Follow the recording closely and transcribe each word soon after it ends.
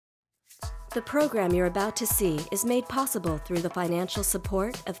The program you're about to see is made possible through the financial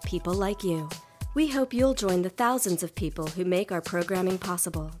support of people like you. We hope you'll join the thousands of people who make our programming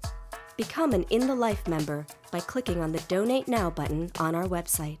possible. Become an In the Life member by clicking on the Donate Now button on our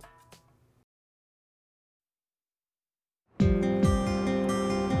website.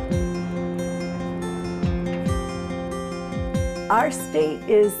 Our state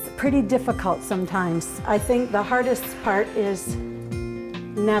is pretty difficult sometimes. I think the hardest part is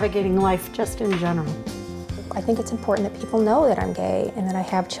navigating life just in general. I think it's important that people know that I'm gay and that I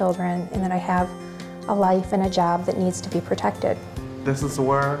have children and that I have a life and a job that needs to be protected. This is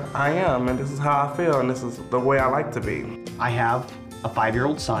where I am, and this is how I feel, and this is the way I like to be. I have a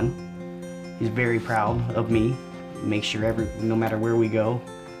 5-year-old son. He's very proud of me. Make sure no matter where we go,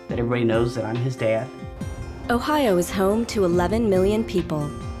 that everybody knows that I'm his dad. Ohio is home to 11 million people.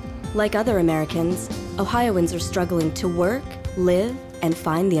 Like other Americans, Ohioans are struggling to work, live, and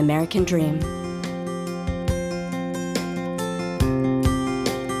find the American dream.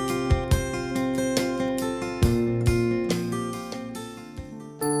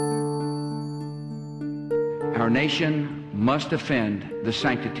 Our nation must defend the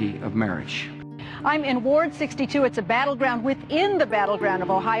sanctity of marriage. I'm in Ward 62. It's a battleground within the battleground of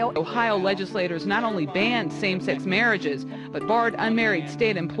Ohio. Ohio legislators not only banned same-sex marriages, but barred unmarried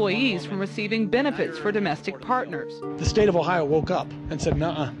state employees from receiving benefits for domestic partners. The state of Ohio woke up and said,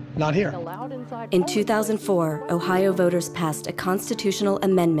 "Nuh-uh, not here." In 2004, Ohio voters passed a constitutional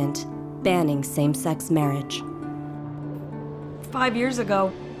amendment banning same-sex marriage. 5 years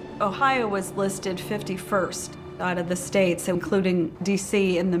ago, Ohio was listed 51st out of the states, including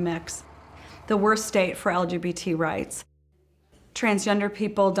DC in the mix. The worst state for LGBT rights. Transgender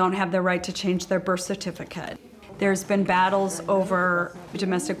people don't have the right to change their birth certificate. There's been battles over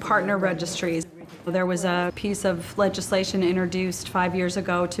domestic partner registries. There was a piece of legislation introduced 5 years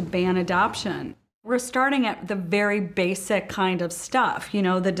ago to ban adoption. We're starting at the very basic kind of stuff. You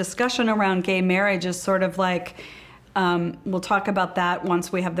know, the discussion around gay marriage is sort of like, we'll talk about that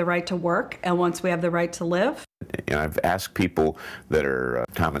once we have the right to work and once we have the right to live. You know, I've asked people that are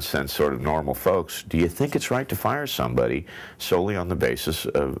common sense, sort of normal folks, do you think it's right to fire somebody solely on the basis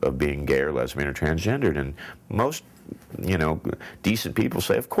of being gay or lesbian or transgendered? And most, you know, decent people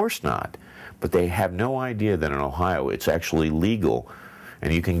say, of course not. But they have no idea that in Ohio it's actually legal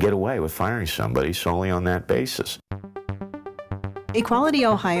and you can get away with firing somebody solely on that basis. Equality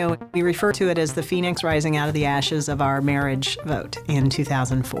Ohio, we refer to it as the phoenix rising out of the ashes of our marriage vote in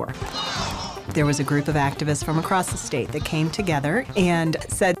 2004. There was a group of activists from across the state that came together and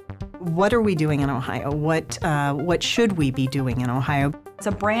said, what are we doing in Ohio? What should we be doing in Ohio? It's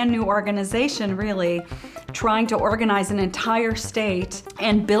a brand new organization, really, trying to organize an entire state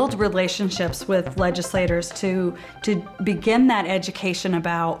and build relationships with legislators to begin that education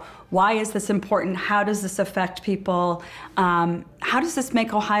about why is this important, how does this affect people, how does this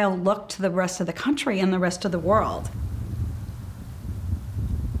make Ohio look to the rest of the country and the rest of the world?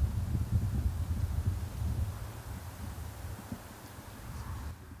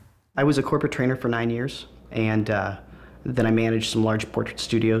 I was a corporate trainer for 9 years, and then I managed some large portrait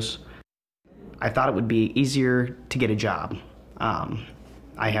studios. I thought it would be easier to get a job.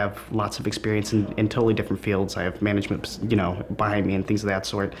 I have lots of experience in totally different fields. I have management, you know, behind me and things of that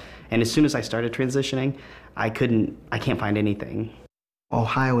sort. And as soon as I started transitioning, I can't find anything.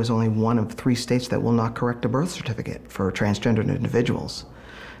 Ohio is only one of 3 states that will not correct a birth certificate for transgender individuals,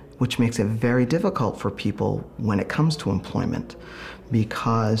 which makes it very difficult for people when it comes to employment,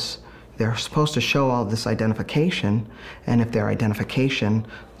 because they're supposed to show all this identification, and if their identification,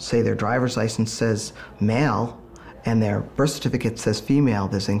 say their driver's license says male, and their birth certificate says female,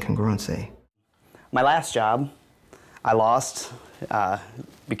 there's incongruency. My last job, I lost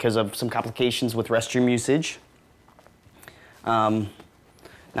because of some complications with restroom usage. Now,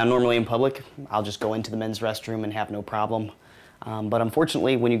 normally in public, I'll just go into the men's restroom and have no problem. But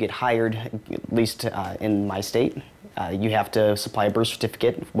unfortunately, when you get hired, at least in my state, you have to supply a birth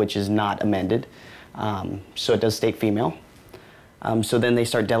certificate, which is not amended. So it does state female. So then they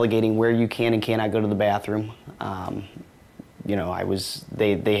start delegating where you can and cannot go to the bathroom. You know,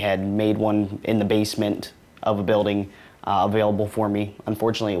 they had made one in the basement of a building available for me.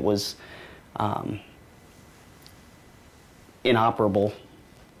 Unfortunately, it was inoperable,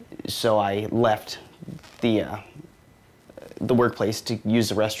 so I left the workplace to use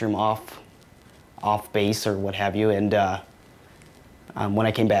the restroom off base or what have you, and when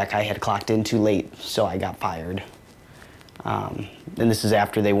I came back, I had clocked in too late, so I got fired. And this is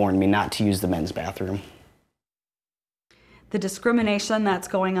after they warned me not to use the men's bathroom. The discrimination that's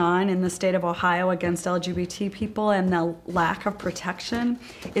going on in the state of Ohio against LGBT people and the lack of protection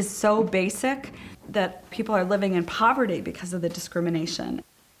is so basic that people are living in poverty because of the discrimination,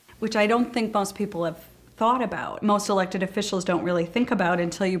 which I don't think most people have thought about. Most elected officials don't really think about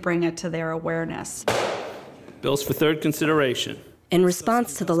until you bring it to their awareness. Bills for third consideration. In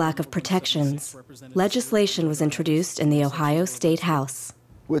response to the lack of protections, legislation was introduced in the Ohio State House.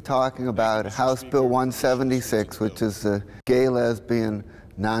 We're talking about House Bill 176, which is the Gay Lesbian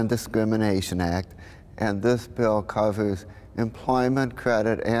Non-Discrimination Act, and this bill covers employment,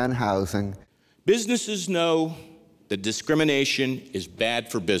 credit, and housing. Businesses know that discrimination is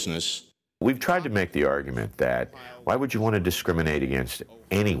bad for business. We've tried to make the argument that why would you want to discriminate against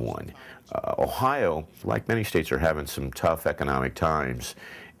anyone? Ohio, like many states, are having some tough economic times,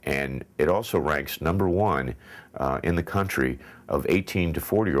 and it also ranks #1 in the country of 18 to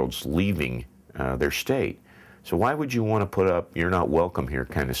 40-year-olds leaving their state. So why would you want to put up "you're not welcome here"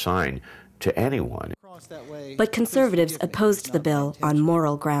 kind of sign to anyone? But conservatives opposed the bill on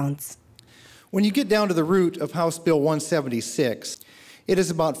moral grounds. When you get down to the root of House Bill 176, it is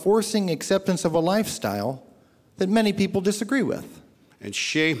about forcing acceptance of a lifestyle that many people disagree with. And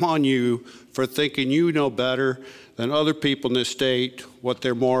shame on you for thinking you know better than other people in this state what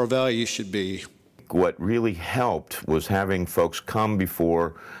their moral values should be. What really helped was having folks come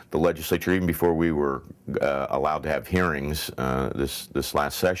before the legislature, even before we were allowed to have hearings this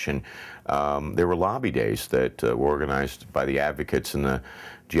last session. There were lobby days that were organized by the advocates in the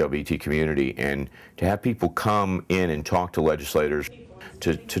LGBT community, and to have people come in and talk to legislators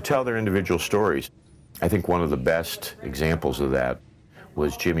to tell their individual stories. I think one of the best examples of that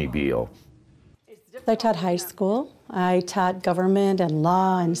was Jimmy Beal. I taught high school. I taught government and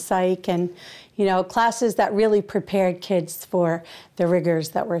law and psych and, classes that really prepared kids for the rigors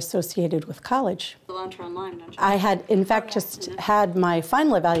that were associated with college. I had, in fact, just had my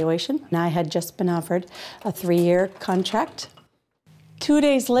final evaluation, and I had just been offered a 3-year contract. 2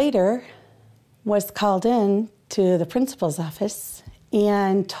 days later, was called in to the principal's office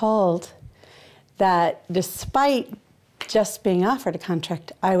and told that despite just being offered a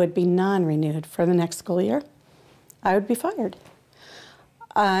contract, I would be non-renewed for the next school year. I would be fired.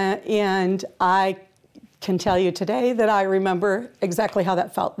 And I can tell you today that I remember exactly how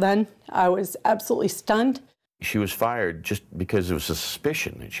that felt then. I was absolutely stunned. She was fired just because there was a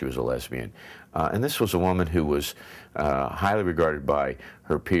suspicion that she was a lesbian. And this was a woman who was highly regarded by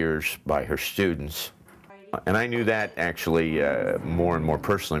her peers, by her students. And I knew that actually more and more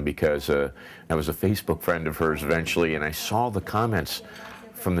personally because I was a Facebook friend of hers eventually, and I saw the comments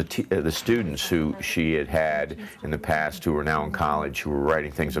from the students who she had had in the past who were now in college, who were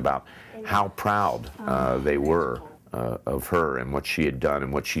writing things about how proud they were of her and what she had done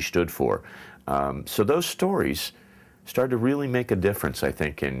and what she stood for. So those stories started to really make a difference, I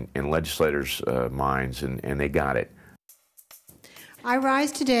think, in legislators' minds, and they got it. I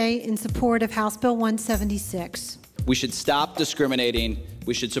rise today in support of House Bill 176. We should stop discriminating.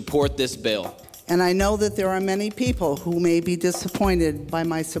 We should support this bill. And I know that there are many people who may be disappointed by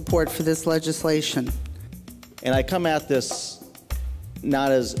my support for this legislation. And I come at this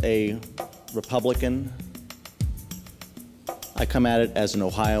not as a Republican. I come at it as an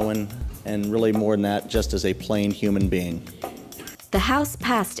Ohioan, and really more than that, just as a plain human being. The House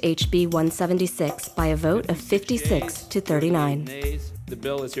passed HB 176 by a vote of 56 to 39. The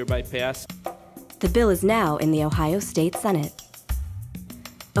bill is hereby passed. The bill is now in the Ohio State Senate.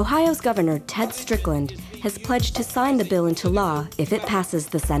 Ohio's Governor Ted Strickland has pledged to sign the bill into law if it passes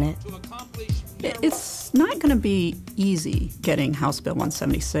the Senate. It's not going to be easy getting House Bill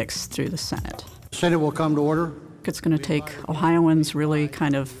 176 through the Senate. The Senate will come to order. It's going to take Ohioans really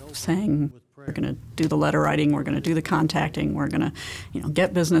kind of saying, we're going to do the letter writing, we're going to do the contacting, we're going to,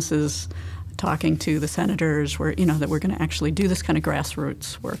 get businesses talking to the senators, that we're going to actually do this kind of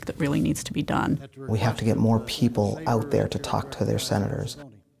grassroots work that really needs to be done. We have to get more people out there to talk to their senators.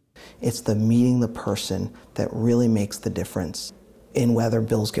 It's the meeting the person that really makes the difference in whether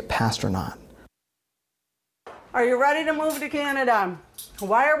bills get passed or not. Are you ready to move to Canada?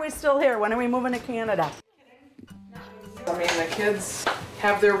 Why are we still here? When are we moving to Canada? I mean, the kids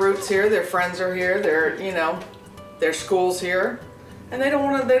have their roots here, their friends are here, their school's here, and they don't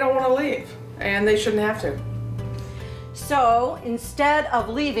want to leave, and they shouldn't have to. So instead of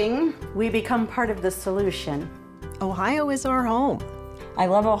leaving, we become part of the solution. Ohio is our home. I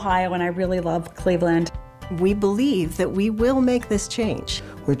love Ohio and I really love Cleveland. We believe that we will make this change.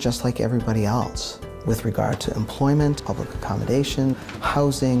 We're just like everybody else with regard to employment, public accommodation,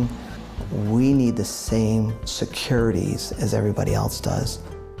 housing. We need the same securities as everybody else does.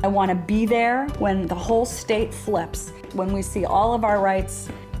 I want to be there when the whole state flips. When we see all of our rights,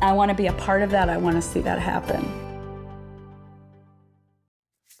 I want to be a part of that. I want to see that happen.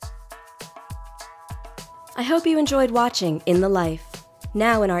 I hope you enjoyed watching In the Life.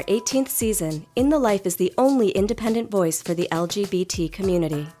 Now in our 18th season, In the Life is the only independent voice for the LGBT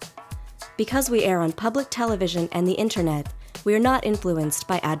community. Because we air on public television and the internet, we are not influenced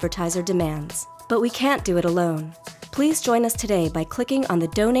by advertiser demands. But we can't do it alone. Please join us today by clicking on the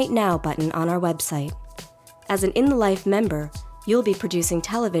Donate Now button on our website. As an In the Life member, you'll be producing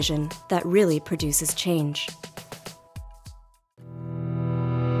television that really produces change.